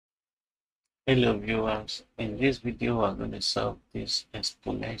Hello viewers, in this video we are going to solve this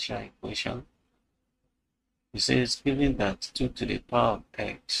exponential equation. It says given that 2 to the power of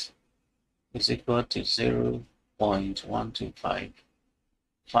x is equal to 0.125,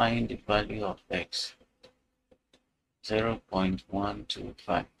 find the value of x.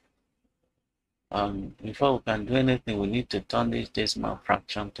 0.125. Before we can do anything, we need to turn this decimal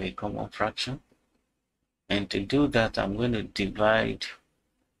fraction to a common fraction. And to do that, I'm going to divide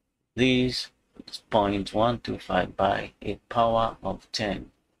this 0.125 by a power of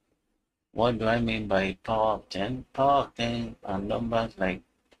 10. What do I mean by a power of 10? Power of 10 are numbers like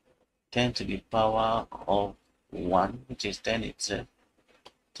 10 to the power of 1, which is 10 itself,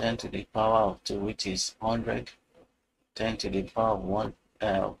 10 to the power of 2, which is 100, 10 to the power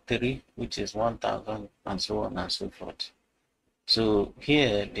of 3, which is 1000, and so on and so forth. So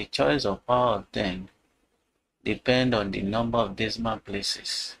here, the choice of power of 10 depends on the number of decimal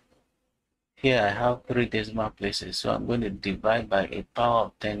places. Here I have 3 decimal places, so I'm going to divide by a power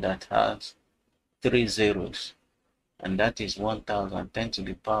of 10 that has 3 zeros, and that is 1000, 10 to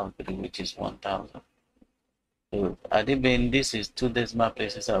the power of 3, which is 1000. So this is 2 decimal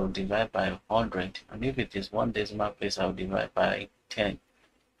places, I will divide by 100, and if it is 1 decimal place, I will divide by 10.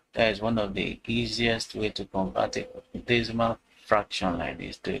 That is one of the easiest way to convert a decimal fraction like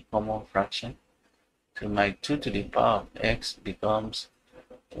this to a common fraction. So my 2 to the power of x becomes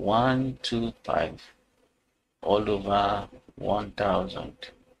 125 all over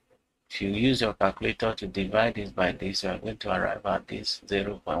 1000. If you use your calculator to divide this by this, you are going to arrive at this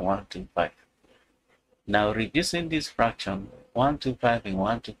 0.125. Now reducing this fraction, 125 in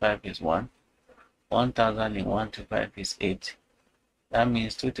 125 is 1, 1000 in 125 is 8. That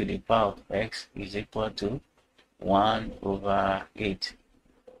means 2 to the power of x is equal to 1 over 8.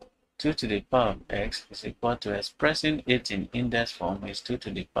 2 to the power of x is equal to, expressing it in index form, is 2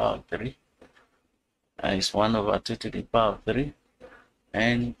 to the power of 3. Is 1 over 2 to the power of 3.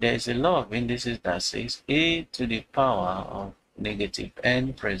 And there's a law of indices that says a to the power of negative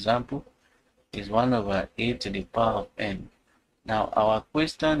n, for example, is 1 over a to the power of n. Now our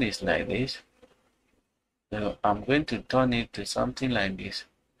question is like this. So I'm going to turn it to something like this.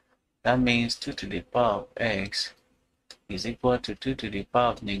 That means 2 to the power of x is equal to 2 to the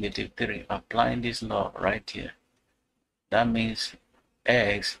power of negative 3, applying this law right here. That means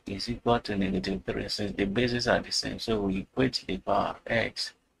x is equal to negative 3, since the bases are the same. So we equate the power of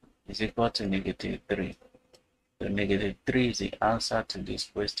x is equal to negative 3. So negative 3 is the answer to this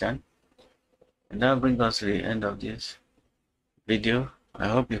question. And that brings us to the end of this video. I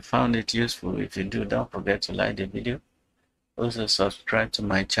hope you found it useful. If you do, don't forget to like the video. Also subscribe to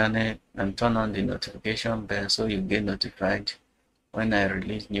my channel and turn on the notification bell so you get notified when I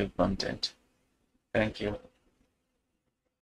release new content. Thank you.